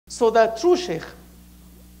So the true Shaykh,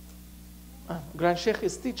 Grand Shaykh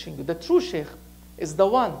is teaching you, the true Shaykh is the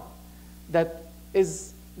one that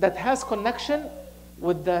has connection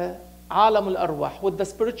with the alam al-arwah, with the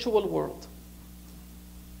spiritual world.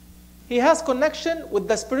 He has connection with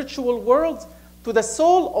the spiritual world to the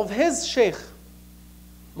soul of his Shaykh.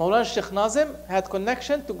 Mawlana Shaykh Nazim had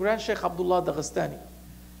connection to Grand Shaykh Abdullah Daghestani.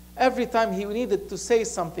 Every time he needed to say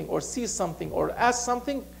something or see something or ask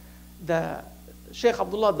something, the Shaykh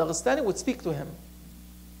Abdullah Daghestani would speak to him.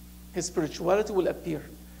 His spirituality will appear.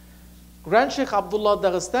 Grand Shaykh Abdullah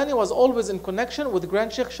Daghestani was always in connection with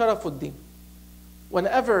Grand Shaykh Sharafuddin.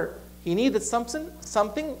 Whenever he needed something,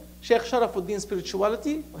 Shaykh Sharafuddin's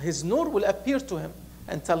spirituality, his nur will appear to him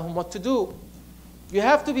and tell him what to do. You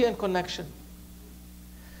have to be in connection.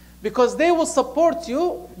 Because they will support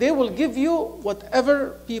you, they will give you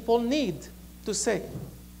whatever people need to say.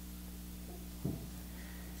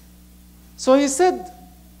 So he said,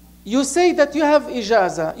 you say that you have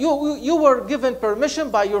ijaza. You were given permission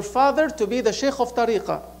by your father to be the Shaykh of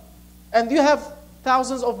Tariqah. And you have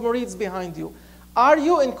thousands of murids behind you. Are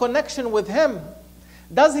you in connection with him?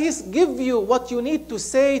 Does he give you what you need to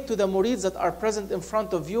say to the murids that are present in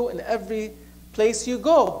front of you in every place you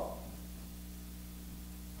go?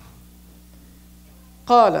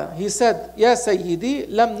 قال, he said, يا سيدي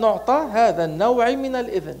لم نعطى هذا النوع من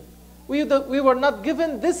الإذن. We were not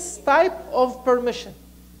given this type of permission.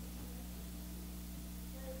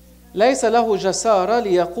 ليس له جسارة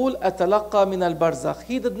ليقول أتلقى من البرزخ.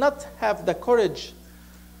 He did not have the courage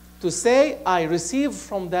to say, I receive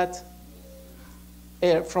from that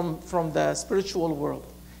air, from the spiritual world.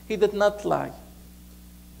 He did not lie.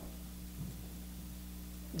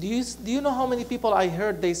 Do you know how many people I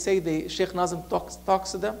heard they say Shaykh Nazim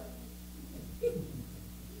talks to them?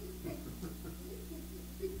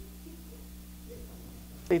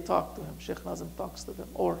 They talk to him. Shaykh Nazim talks to them.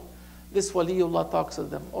 Or this Waliullah talks to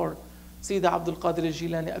them. Or Sayyid Abdul Qadir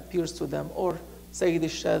al-Jilani appears to them. Or Sayyid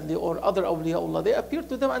al-Shadli or other awliyaullah. They appear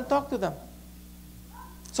to them and talk to them.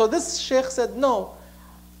 So this Shaykh said, no,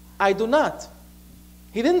 I do not.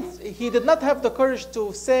 He did not have the courage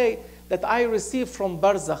to say that I receive from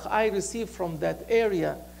barzakh, I receive from that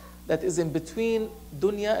area that is in between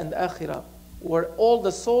dunya and akhirah, where all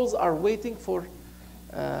the souls are waiting for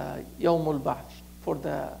Yawmul Ba'th, for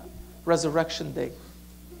the resurrection day.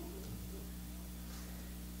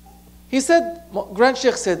 He said, Grand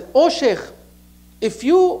Shaykh said, oh Shaykh, if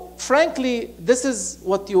you, frankly, this is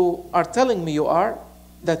what you are telling me you are,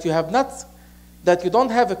 that you don't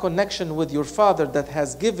have a connection with your father that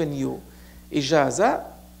has given you ijaza,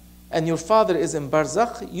 and your father is in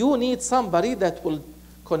barzakh, you need somebody that will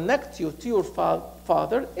connect you to your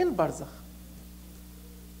father in barzakh.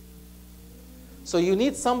 So you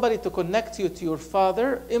need somebody to connect you to your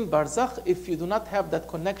father in barzakh. If you do not have that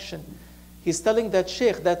connection, he's telling that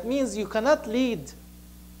Shaykh, that means you cannot lead,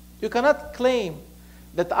 you cannot claim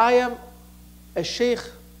that I am a Shaykh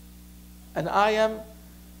and I am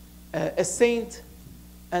a saint,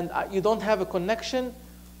 and you don't have a connection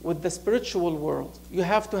with the spiritual world. You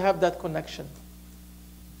have to have that connection.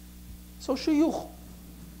 So shuyukh,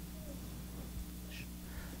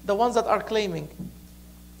 the ones that are claiming,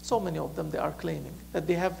 so many of them, they are claiming that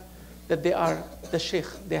they are the Shaykh,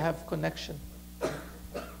 they have connection.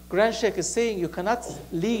 Grand Shaykh is saying you cannot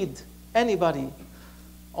lead anybody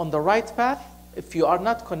on the right path if you are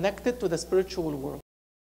not connected to the spiritual world.